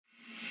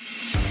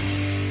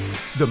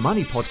The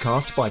Money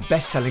Podcast by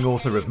best-selling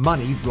author of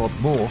Money, Rob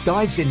Moore,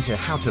 dives into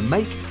how to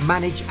make,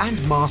 manage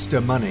and master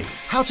money.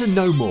 How to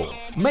know more,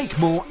 make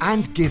more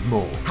and give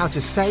more. How to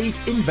save,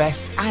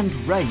 invest and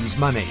raise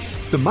money.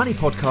 The Money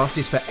Podcast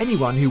is for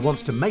anyone who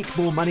wants to make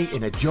more money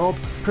in a job,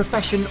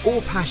 profession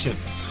or passion.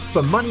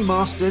 For money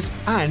masters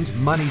and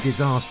money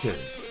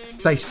disasters.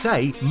 They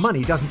say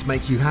money doesn't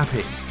make you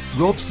happy.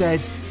 Rob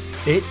says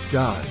it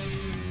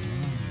does.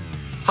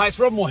 Hi, it's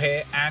Rob Moore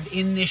here, and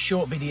in this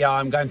short video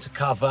I'm going to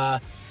cover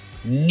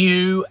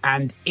new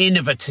and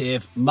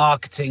innovative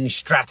marketing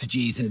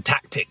strategies and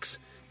tactics.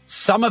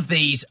 Some of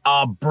these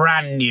are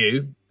brand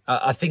new.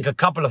 I think a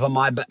couple of them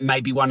may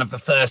be one of the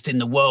first in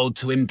the world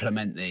to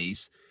implement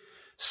these.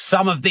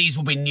 Some of these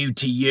will be new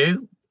to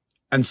you,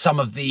 and some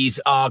of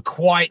these are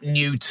quite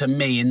new to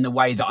me in the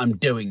way that I'm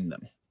doing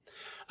them.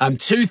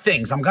 Two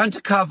things. I'm going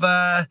to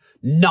cover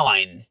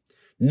nine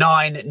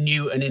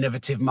new and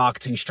innovative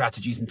marketing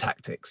strategies and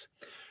tactics.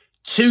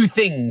 Two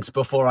things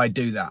before I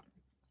do that.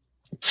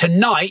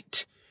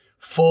 Tonight,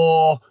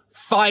 for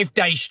 5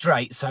 days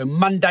straight, so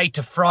Monday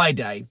to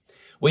Friday,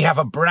 we have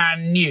a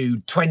brand new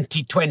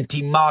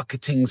 2020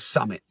 marketing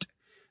summit.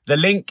 The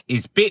link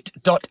is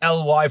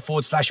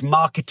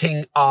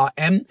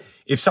bit.ly/marketingrm.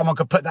 If someone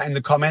could put that in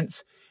the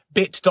comments,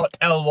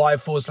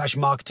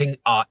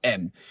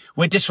 bit.ly/marketingrm.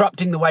 We're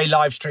disrupting the way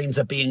live streams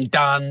are being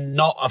done,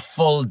 not a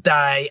full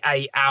day,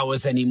 8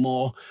 hours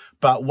anymore,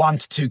 but 1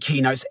 to 2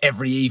 keynotes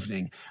every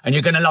evening. And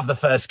you're going to love the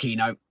first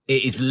keynote.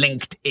 It is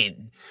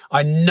LinkedIn.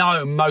 I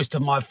know most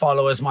of my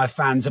followers, my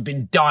fans have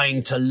been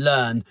dying to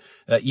learn,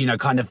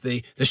 kind of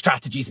the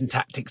strategies and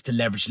tactics to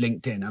leverage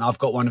LinkedIn. And I've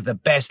got one of the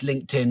best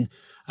LinkedIn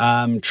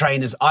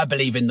trainers, I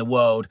believe, in the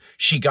world.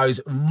 She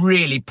goes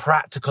really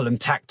practical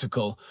and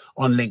tactical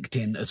on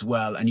LinkedIn as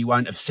well. And you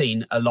won't have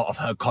seen a lot of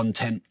her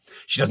content.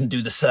 She doesn't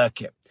do the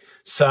circuit.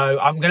 So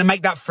I'm going to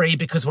make that free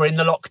because we're in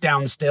the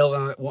lockdown still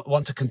and I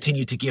want to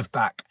continue to give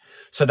back.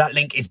 So that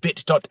link is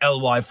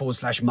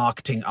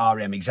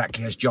bit.ly/marketingrm,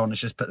 exactly as John has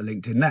just put the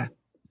link in there.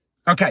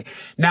 Okay,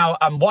 now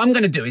what I'm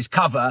going to do is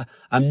cover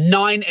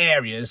 9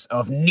 areas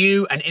of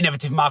new and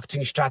innovative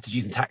marketing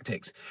strategies and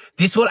tactics.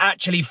 This will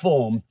actually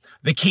form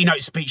the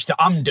keynote speech that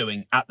I'm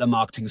doing at the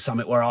Marketing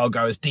Summit, where I'll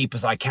go as deep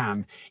as I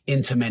can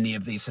into many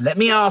of these. So let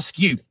me ask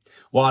you,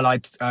 while I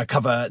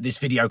cover this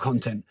video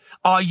content,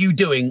 are you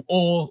doing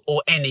all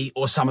or any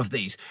or some of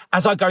these?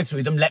 As I go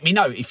through them, let me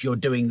know if you're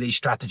doing these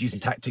strategies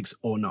and tactics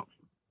or not.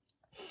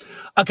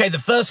 Okay, the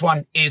first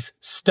one is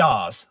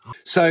stars.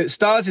 So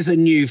stars is a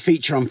new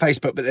feature on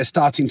Facebook, but they're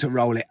starting to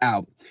roll it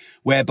out,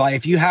 whereby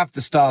if you have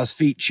the stars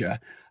feature,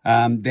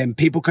 then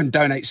people can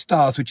donate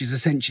stars, which is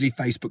essentially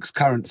Facebook's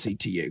currency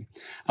to you.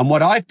 And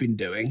what I've been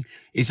doing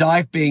is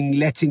I've been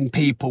letting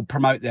people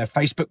promote their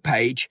Facebook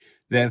page,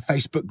 their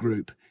Facebook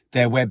group,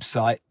 their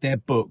website, their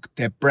book,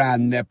 their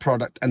brand, their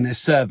product, and their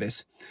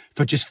service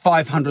for just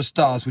 500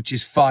 stars, which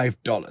is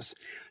 $5.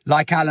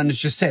 Like Alan has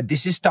just said,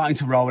 this is starting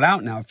to roll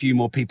out now. A few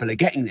more people are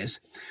getting this.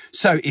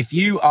 So if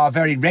you are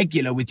very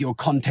regular with your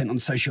content on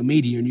social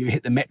media and you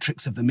hit the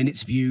metrics of the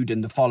minutes viewed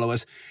and the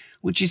followers,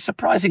 which is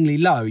surprisingly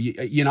low,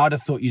 I'd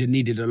have thought you'd have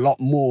needed a lot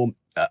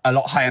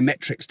higher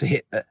metrics to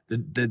hit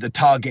the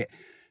target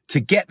to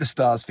get the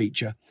stars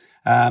feature.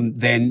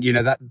 Then,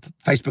 that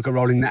Facebook are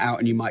rolling that out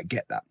and you might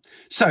get that.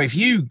 So if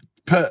you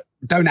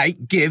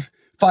give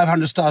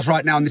 500 stars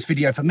right now in this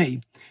video for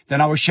me, then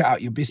I will shout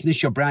out your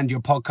business, your brand, your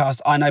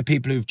podcast. I know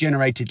people who've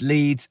generated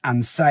leads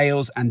and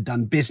sales and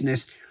done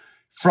business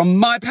from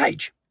my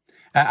page.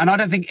 And I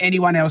don't think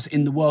anyone else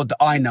in the world that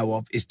I know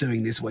of is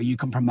doing this, where you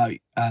can promote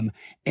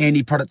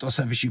any product or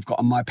service you've got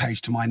on my page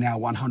to my now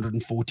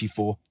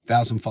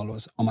 144,000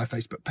 followers on my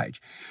Facebook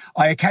page.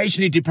 I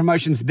occasionally do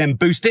promotions and then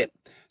boost it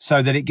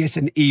so that it gets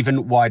an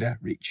even wider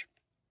reach.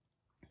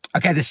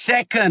 Okay, the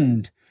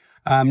second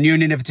new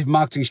and innovative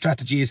marketing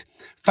strategy is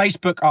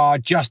Facebook are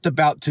just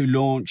about to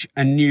launch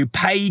a new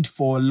paid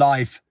for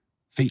live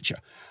feature.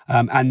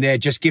 And they're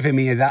just giving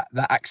me that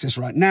access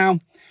right now.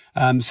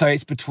 So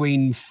it's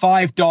between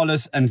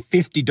 $5 and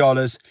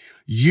 $50.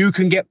 You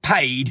can get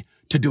paid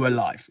to do a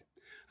live.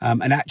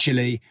 And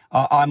actually,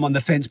 I'm on the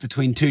fence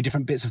between 2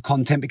 different bits of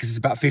content because it's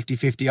about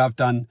 50-50. I've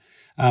done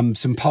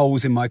some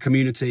polls in my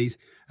communities.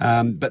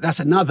 But that's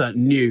another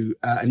new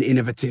and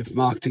innovative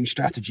marketing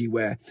strategy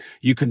where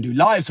you can do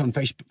lives on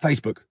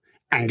Facebook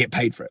and get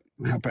paid for it.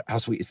 How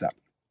sweet is that?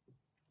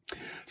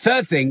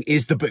 Third thing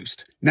is the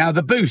boost. Now,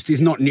 the boost is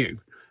not new.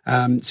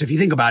 So if you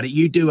think about it,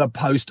 you do a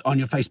post on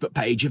your Facebook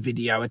page, a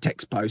video, a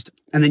text post,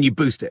 and then you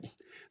boost it.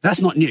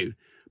 That's not new.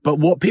 But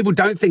what people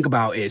don't think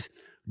about is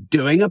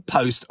doing a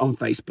post on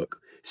Facebook,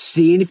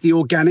 seeing if the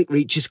organic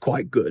reach is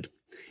quite good.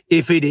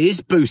 If it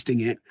is,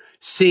 boosting it,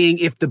 seeing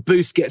if the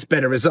boost gets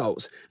better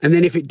results. And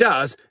then if it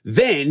does,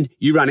 then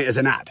you run it as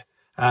an ad.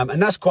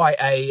 And that's quite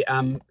a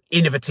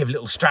innovative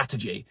little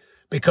strategy,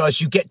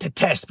 because you get to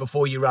test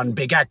before you run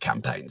big ad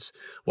campaigns.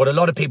 What a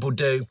lot of people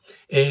do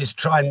is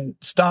try and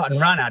start and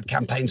run ad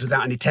campaigns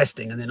without any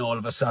testing, and then all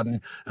of a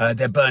sudden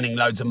they're burning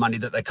loads of money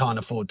that they can't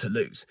afford to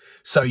lose.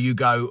 So you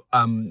go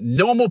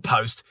normal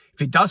post.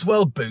 If it does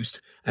well,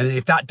 boost. And then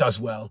if that does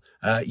well,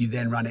 you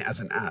then run it as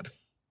an ad.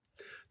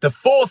 The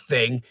fourth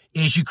thing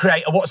is you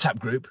create a WhatsApp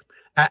group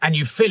and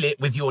you fill it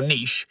with your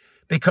niche,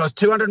 because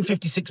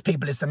 256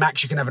 people is the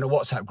max you can have in a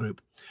WhatsApp group.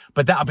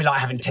 But that'll be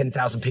like having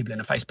 10,000 people in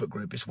a Facebook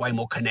group. It's way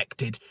more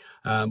connected,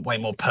 way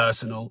more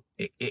personal.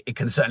 It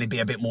can certainly be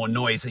a bit more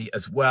noisy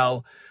as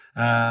well.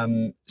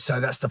 So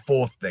that's the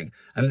fourth thing.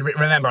 And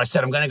remember, I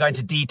said I'm going to go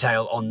into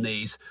detail on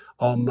these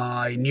on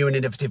my new and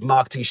innovative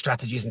marketing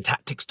strategies and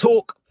tactics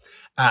talk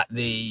at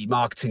the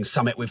marketing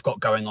summit we've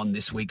got going on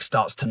this week.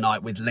 Starts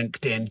tonight with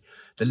LinkedIn.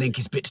 The link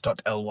is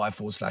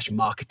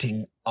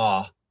bit.ly/marketingrm,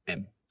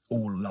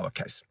 all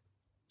lowercase.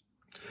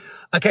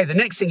 Okay, the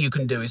next thing you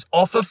can do is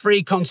offer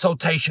free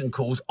consultation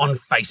calls on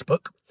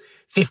Facebook,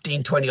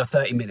 15, 20 or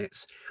 30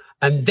 minutes.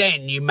 And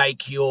then you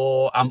make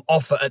your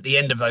offer at the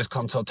end of those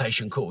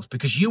consultation calls,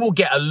 because you will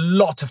get a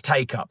lot of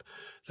take up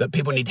that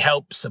people need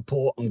help,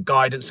 support and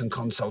guidance and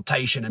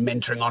consultation and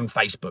mentoring on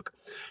Facebook,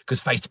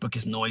 because Facebook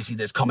is noisy.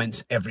 There's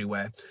comments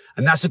everywhere.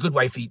 And that's a good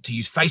way for you to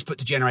use Facebook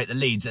to generate the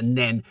leads. And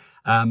then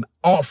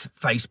off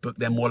Facebook,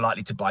 they're more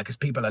likely to buy, because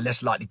people are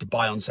less likely to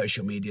buy on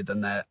social media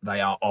than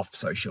they are off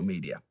social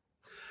media.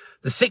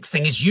 The sixth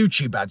thing is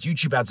YouTube ads.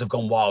 YouTube ads have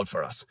gone wild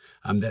for us.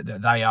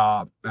 They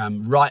are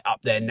right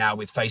up there now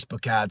with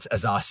Facebook ads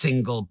as our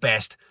single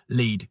best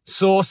lead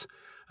source.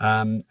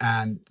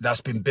 And that's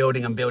been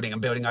building and building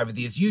and building over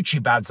the years.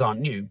 YouTube ads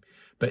aren't new,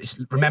 but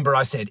remember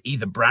I said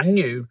either brand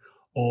new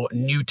or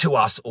new to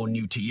us or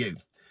new to you.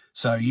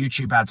 So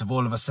YouTube ads have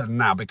all of a sudden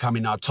now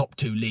becoming our top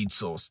 2 lead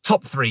source,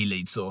 top 3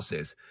 lead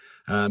sources.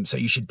 So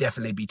you should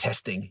definitely be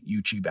testing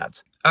YouTube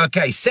ads.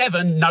 Okay,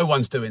 7, no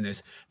one's doing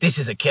this. This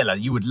is a killer.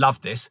 You would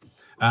love this.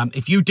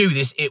 If you do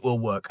this, it will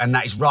work. And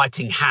that is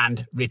writing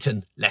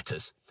handwritten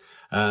letters.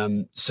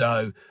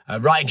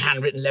 Writing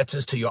handwritten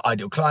letters to your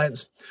ideal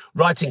clients,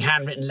 writing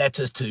handwritten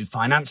letters to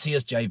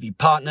financiers, JV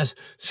partners,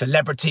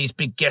 celebrities,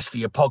 big guests for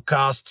your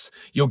podcasts.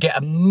 You'll get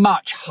a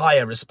much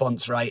higher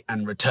response rate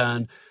and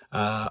return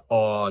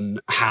on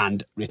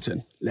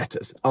handwritten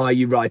letters. Are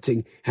you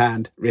writing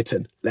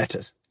handwritten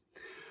letters?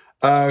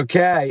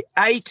 Okay.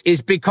 8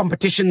 is big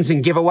competitions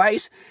and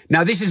giveaways.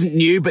 Now, this isn't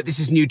new, but this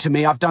is new to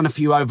me. I've done a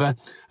few over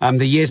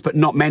the years, but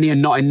not many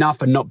and not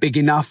enough and not big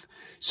enough.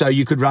 So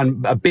you could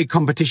run a big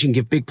competition,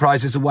 give big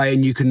prizes away,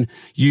 and you can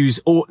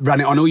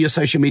run it on all your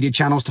social media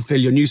channels to fill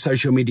your new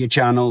social media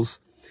channels.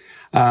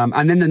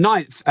 And then the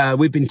 9th,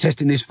 we've been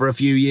testing this for a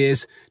few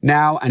years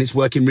now, and it's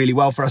working really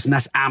well for us, and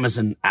that's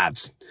Amazon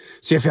ads.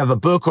 So if you have a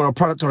book or a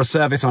product or a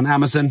service on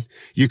Amazon,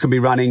 you can be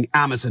running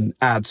Amazon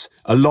ads.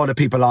 A lot of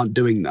people aren't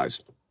doing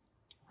those.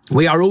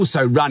 We are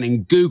also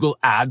running Google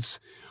ads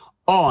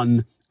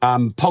on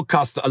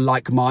podcasts that are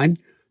like mine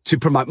to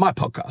promote my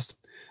podcast.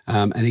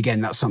 And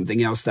again, that's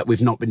something else that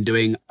we've not been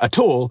doing at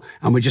all.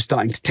 And we're just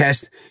starting to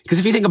test. Because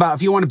if you think about,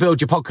 if you want to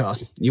build your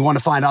podcast, you want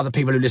to find other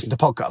people who listen to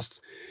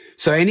podcasts.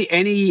 So any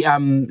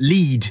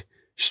lead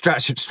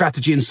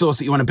strategy and source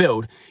that you want to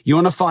build, you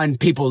want to find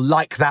people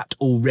like that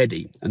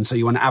already. And so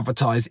you want to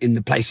advertise in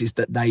the places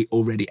that they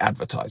already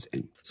advertise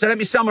in. So let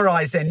me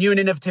summarize then new and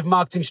innovative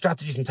marketing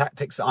strategies and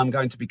tactics that I'm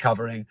going to be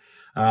covering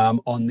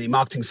on the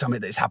marketing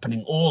summit that is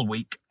happening all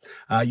week.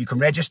 You can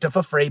register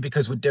for free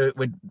because we're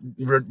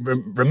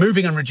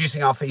removing and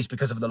reducing our fees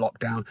because of the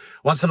lockdown.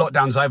 Once the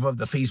lockdown's over,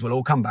 the fees will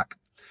all come back.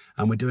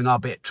 And we're doing our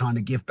bit trying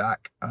to give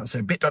back.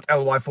 So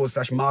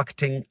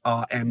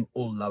bit.ly/marketingrm,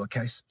 all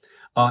lowercase.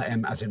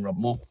 RM as in Rob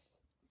Moore.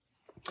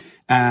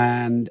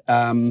 And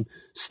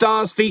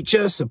stars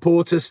feature,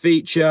 supporters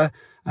feature,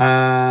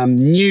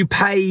 new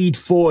paid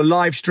for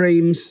live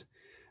streams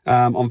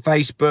on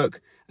Facebook.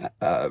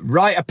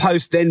 Write a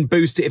post, then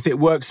boost it. If it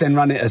works, then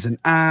run it as an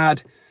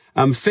ad.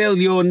 Fill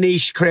your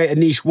niche, create a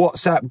niche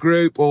WhatsApp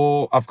group,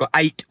 or I've got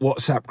 8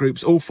 WhatsApp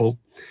groups, all full.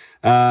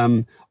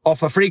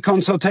 Offer free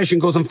consultation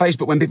calls on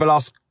Facebook when people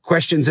ask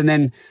questions, and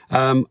then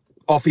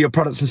offer your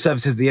products and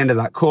services at the end of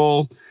that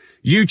call.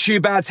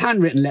 YouTube ads,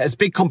 handwritten letters,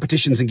 big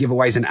competitions and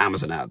giveaways, and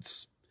Amazon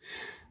ads.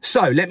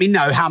 So let me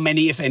know how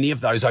many, if any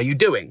of those are you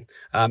doing.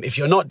 If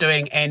you're not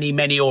doing any,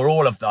 many or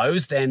all of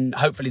those, then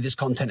hopefully this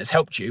content has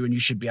helped you and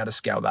you should be able to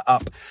scale that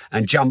up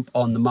and jump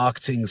on the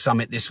marketing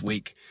summit this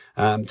week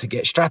to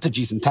get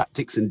strategies and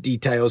tactics and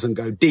details and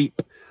go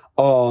deep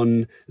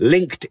on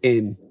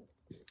LinkedIn,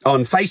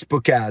 on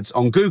Facebook ads,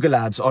 on Google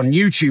ads, on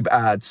YouTube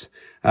ads,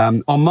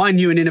 on my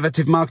new and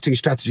innovative marketing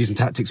strategies and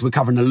tactics. We're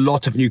covering a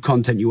lot of new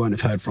content you won't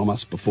have heard from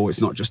us before.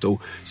 It's not just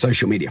all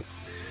social media.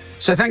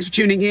 So thanks for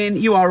tuning in.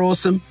 You are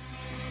awesome.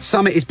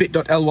 Summit is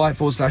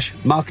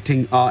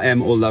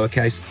bit.ly/marketingrm, all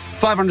lowercase.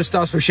 500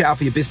 stars for a shout out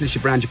for your business,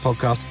 your brand, your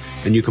podcast.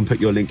 And you can put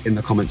your link in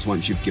the comments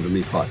once you've given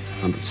me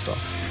 500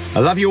 stars. I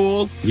love you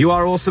all. You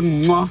are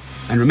awesome. Mwah.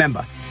 And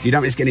remember, if you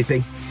don't risk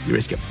anything, you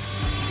risk it.